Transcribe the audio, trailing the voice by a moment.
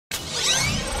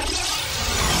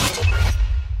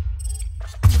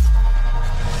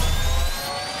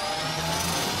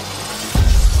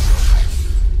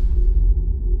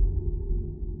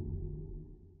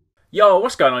Yo,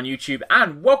 what's going on YouTube,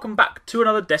 and welcome back to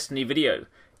another Destiny video.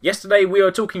 Yesterday we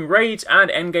were talking raids and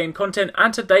endgame content,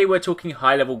 and today we're talking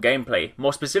high level gameplay,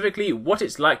 more specifically what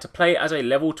it's like to play as a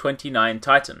level 29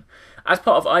 Titan. As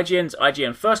part of IGN's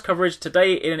IGN First coverage,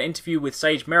 today in an interview with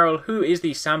Sage Merrill, who is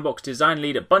the sandbox design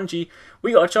lead at Bungie,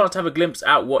 we got a chance to have a glimpse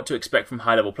at what to expect from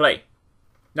high level play.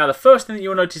 Now the first thing that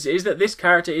you'll notice is that this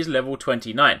character is level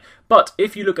 29, but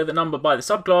if you look at the number by the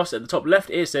subclass at the top left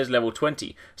it says level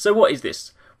 20. So what is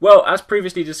this? Well, as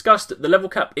previously discussed, the level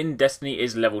cap in Destiny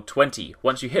is level 20.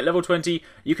 Once you hit level 20,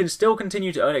 you can still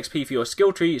continue to earn XP for your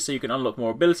skill tree so you can unlock more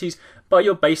abilities, but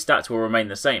your base stats will remain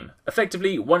the same.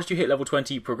 Effectively, once you hit level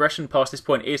 20, progression past this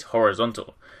point is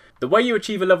horizontal. The way you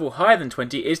achieve a level higher than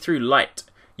 20 is through light.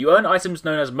 You earn items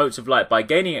known as Motes of Light by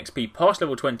gaining XP past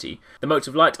level 20. The Motes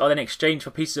of Light are then exchanged for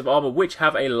pieces of armor which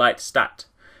have a light stat.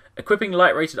 Equipping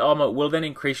light rated armor will then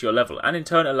increase your level and in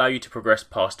turn allow you to progress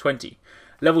past 20.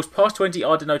 Levels past 20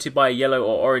 are denoted by a yellow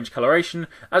or orange coloration,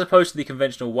 as opposed to the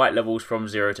conventional white levels from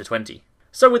 0 to 20.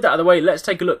 So with that out of the way, let's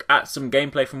take a look at some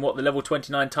gameplay from what the level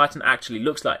 29 Titan actually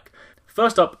looks like.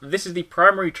 First up, this is the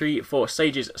primary tree for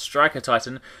Sage's Striker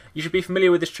Titan. You should be familiar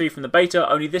with this tree from the beta,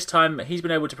 only this time he's been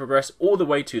able to progress all the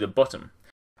way to the bottom.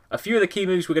 A few of the key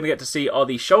moves we're going to get to see are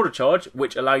the Shoulder Charge,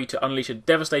 which allow you to unleash a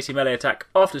devastating melee attack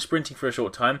after sprinting for a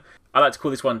short time. I like to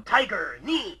call this one Tiger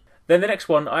Knee. Then the next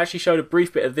one, I actually showed a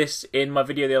brief bit of this in my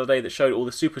video the other day that showed all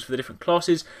the supers for the different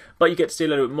classes, but you get to see a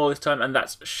little bit more this time, and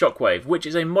that's Shockwave, which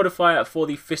is a modifier for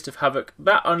the Fist of Havoc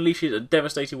that unleashes a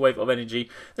devastating wave of energy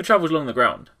that travels along the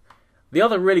ground. The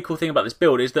other really cool thing about this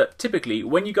build is that typically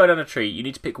when you go down a tree you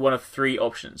need to pick one of three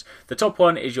options. The top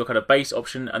one is your kind of base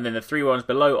option, and then the three ones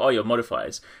below are your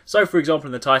modifiers. So for example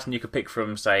in the Titan you could pick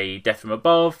from say Death from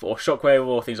Above or Shockwave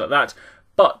or things like that,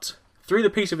 but through the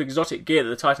piece of exotic gear that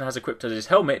the Titan has equipped as his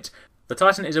helmet, the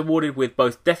Titan is awarded with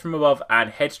both Death from Above and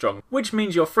Headstrong, which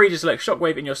means you're free to select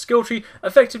Shockwave in your skill tree,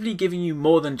 effectively giving you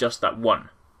more than just that one.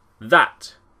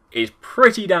 That is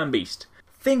pretty damn beast.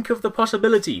 Think of the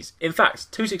possibilities. In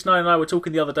fact, 269 and I were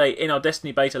talking the other day in our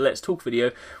Destiny Beta Let's Talk video.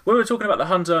 When we were talking about the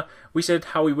Hunter, we said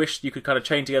how we wished you could kind of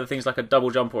chain together things like a double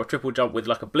jump or a triple jump with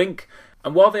like a blink.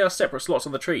 And while they are separate slots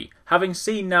on the tree, having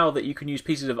seen now that you can use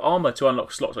pieces of armor to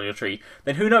unlock slots on your tree,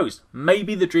 then who knows,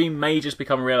 maybe the dream may just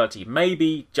become reality.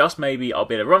 Maybe, just maybe, I'll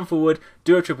be able to run forward,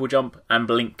 do a triple jump and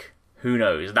blink. Who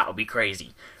knows, that would be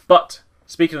crazy. But,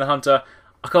 speaking of the Hunter,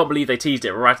 I can't believe they teased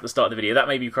it right at the start of the video. That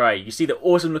made me cry. You see the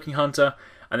awesome looking Hunter,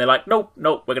 and they're like, nope,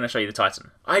 we're going to show you the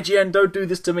Titan. IGN, don't do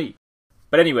this to me.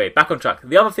 But anyway, back on track.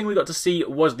 The other thing we got to see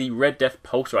was the Red Death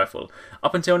Pulse Rifle.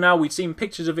 Up until now, we'd seen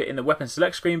pictures of it in the weapon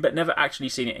select screen, but never actually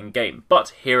seen it in game. But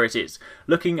here it is,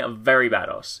 looking very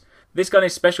badass. This gun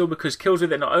is special because kills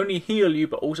with it not only heal you,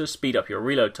 but also speed up your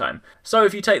reload time. So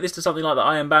if you take this to something like the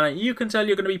Iron Banner, you can tell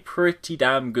you're going to be pretty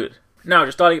damn good. Now,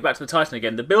 just dialing it back to the Titan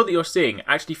again, the build that you're seeing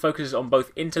actually focuses on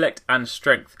both intellect and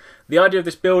strength. The idea of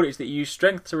this build is that you use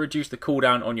strength to reduce the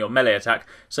cooldown on your melee attack,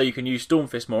 so you can use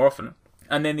Stormfist more often.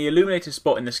 And then the illuminated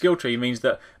spot in the skill tree means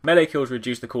that melee kills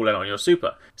reduce the cooldown on your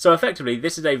super. So effectively,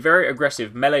 this is a very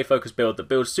aggressive melee focused build that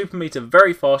builds super meter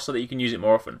very fast so that you can use it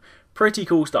more often. Pretty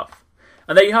cool stuff.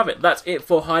 And there you have it, that's it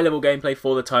for high level gameplay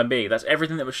for the time being. That's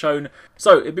everything that was shown.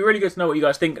 So it'd be really good to know what you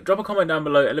guys think. Drop a comment down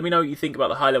below and let me know what you think about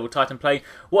the high level Titan play.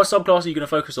 What subclass are you going to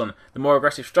focus on? The more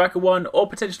aggressive striker one, or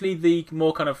potentially the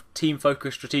more kind of team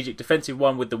focused strategic defensive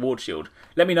one with the ward shield?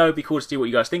 Let me know, it'd be cool to see what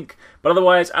you guys think. But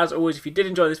otherwise, as always, if you did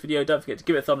enjoy this video, don't forget to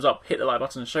give it a thumbs up, hit the like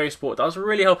button and show your support. That does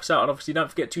really help us out, and obviously don't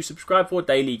forget to subscribe for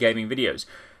daily gaming videos.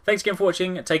 Thanks again for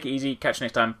watching, take it easy, catch you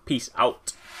next time, peace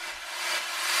out.